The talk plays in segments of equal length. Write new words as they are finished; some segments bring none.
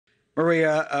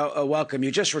Mariya, welcome. You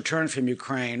just returned from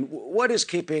Ukraine. What is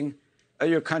keeping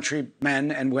your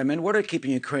countrymen and women, what are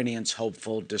keeping Ukrainians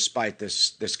hopeful despite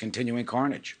this continuing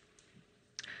carnage?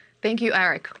 Thank you,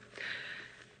 Eric.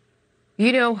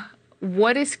 You know,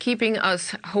 what is keeping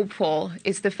us hopeful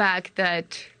is the fact that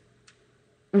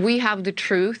we have the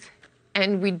truth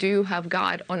and we do have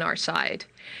God on our side.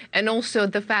 And also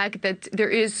the fact that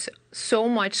there is so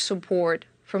much support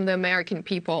from the American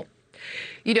people.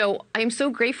 You know, I'm so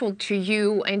grateful to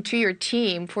you and to your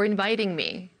team for inviting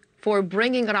me, for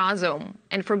bringing Razom,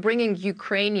 and for bringing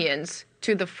Ukrainians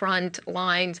to the front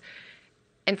lines,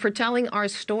 and for telling our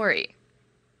story.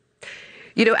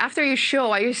 You know, after your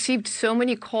show, I received so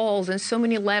many calls and so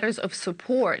many letters of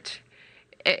support.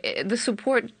 The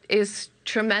support is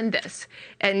tremendous.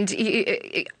 And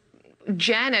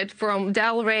Janet from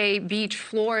Delray Beach,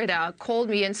 Florida, called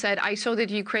me and said, I saw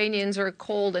that Ukrainians are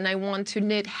cold and I want to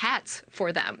knit hats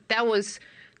for them. That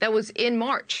was in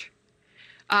March.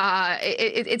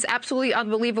 It's absolutely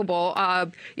unbelievable.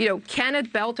 You know, Kenneth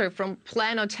Belter from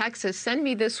Plano, Texas, sent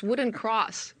me this wooden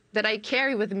cross that I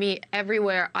carry with me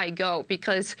everywhere I go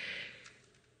because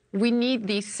we need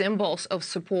these symbols of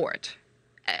support.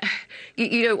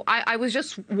 You know, I was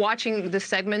just watching the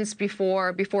segments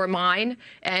before mine,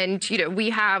 and, you know, we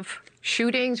have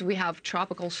shootings, we have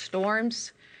tropical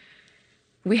storms,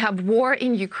 we have war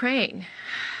in Ukraine.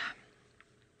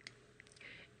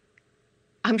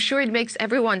 I'm sure it makes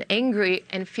everyone angry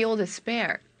and feel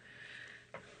despair,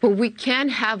 but we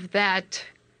can't have that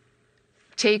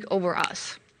take over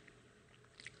us.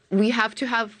 We have to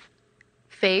have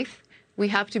faith, we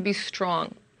have to be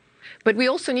strong. But we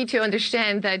also need to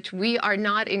understand that we are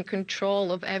not in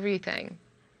control of everything.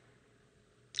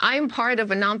 I am part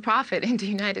of a nonprofit in the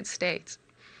United States,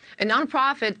 a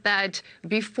nonprofit that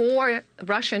before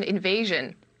Russian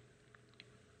invasion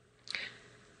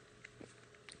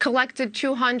collected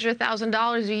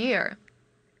 $200,000 a year,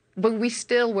 but we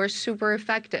still were super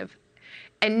effective.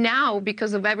 And now,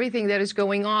 because of everything that is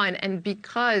going on, and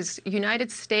because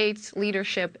United States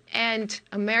leadership and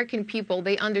American people,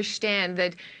 they understand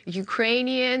that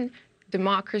Ukrainian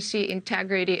democracy,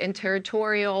 integrity, and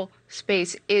territorial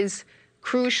space is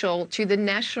crucial to the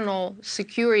national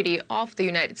security of the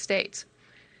United States.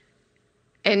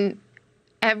 And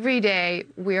every day,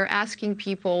 we are asking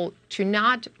people to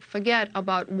not forget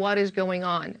about what is going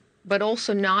on, but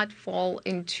also not fall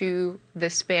into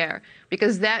despair,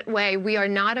 because that way we are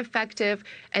not effective,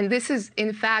 and this is,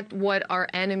 in fact, what our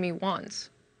enemy wants.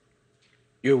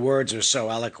 Your words are so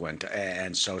eloquent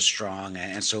and so strong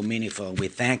and so meaningful, and we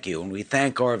thank you, and we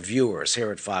thank our viewers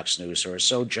here at Fox News who are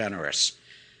so generous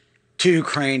to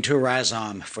Ukraine, to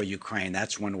Razom for Ukraine.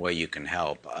 That's one way you can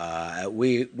help.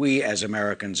 We as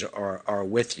Americans are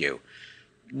with you.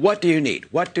 What do you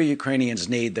need? What do Ukrainians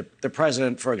need? The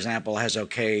president, for example, has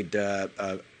okayed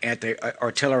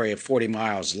anti-artillery of 40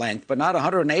 miles length, but not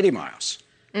 180 miles.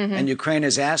 Mm-hmm. And Ukraine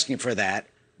is asking for that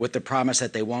with the promise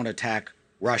that they won't attack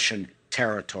Russian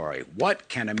territory. What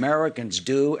can Americans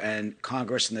do and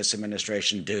Congress and this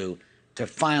administration do to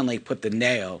finally put the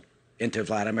nail into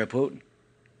Vladimir Putin?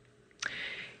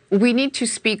 We need to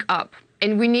speak up,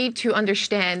 and we need to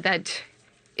understand that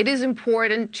it is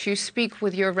important to speak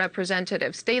with your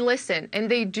representatives. They listen, and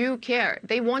they do care.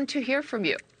 They want to hear from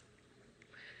you.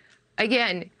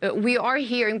 Again, we are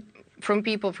hearing from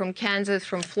people from Kansas,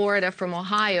 from Florida, from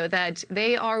Ohio, that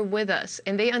they are with us,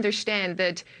 and they understand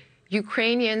that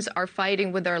Ukrainians are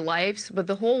fighting with their lives, but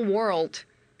the whole world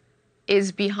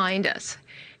is behind us.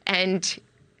 And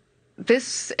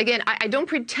this, again, I don't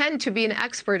pretend to be an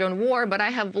expert on war, but I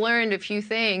have learned a few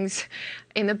things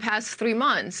in the past 3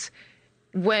 months.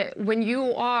 When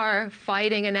you are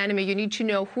fighting an enemy, you need to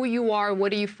know who you are,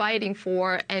 what are you fighting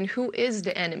for, and who is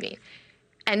the enemy.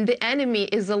 And the enemy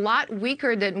is a lot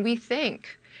weaker than we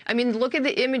think. I mean, look at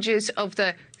the images of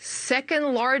the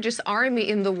second largest army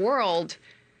in the world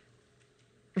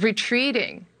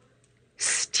retreating,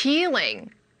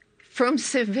 stealing from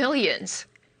civilians.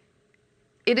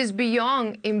 It is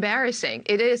beyond embarrassing.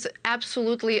 It is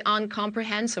absolutely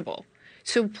incomprehensible.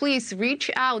 So please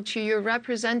reach out to your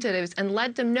representatives and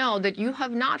let them know that you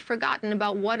have not forgotten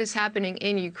about what is happening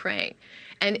in Ukraine.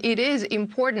 And it is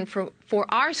important for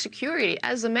our security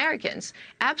as Americans.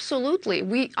 Absolutely,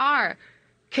 we are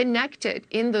connected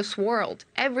in this world.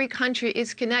 Every country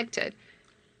is connected.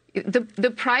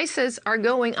 The prices are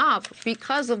going up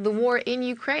because of the war in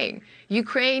Ukraine.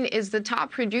 Ukraine is the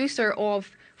top producer of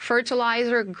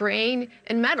fertilizer, grain,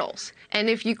 and metals. And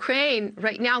if Ukraine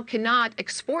right now cannot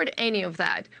export any of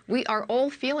that, we are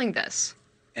all feeling this.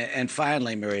 And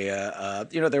finally, Mariya,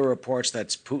 you know, there were reports that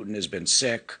Putin has been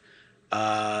sick.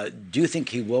 Do you think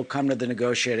he will come to the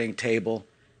negotiating table?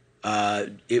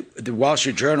 The Wall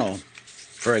Street Journal,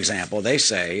 for example, they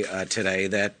say today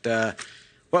that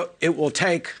what it will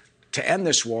take to end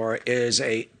this war is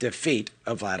a defeat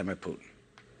of Vladimir Putin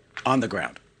on the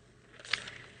ground.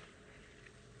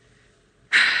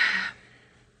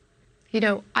 You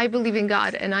know, I believe in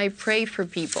God and I pray for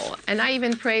people. And I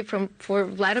even pray for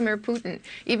Vladimir Putin,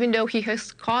 even though he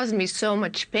has caused me so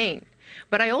much pain.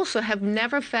 But I also have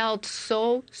never felt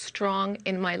so strong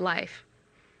in my life.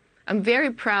 I'm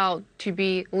very proud to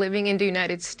be living in the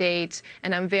United States,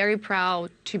 and I'm very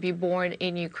proud to be born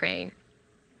in Ukraine.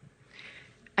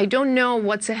 I don't know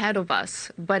what's ahead of us,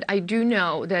 but I do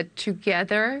know that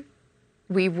together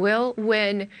we will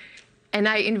win. And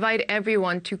I invite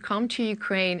everyone to come to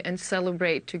Ukraine and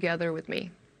celebrate together with me.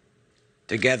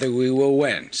 Together we will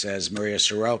win, says Mariya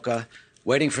Soroka,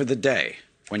 waiting for the day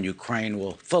when Ukraine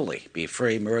will fully be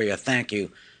free. Mariya, thank you.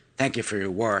 Thank you for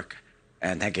your work,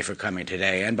 and thank you for coming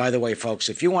today. And by the way, folks,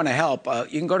 if you want to help,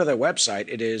 you can go to their website.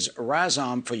 It is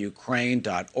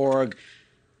razomforukraine.org.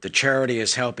 The charity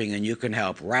is helping, and you can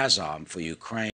help Razom for Ukraine.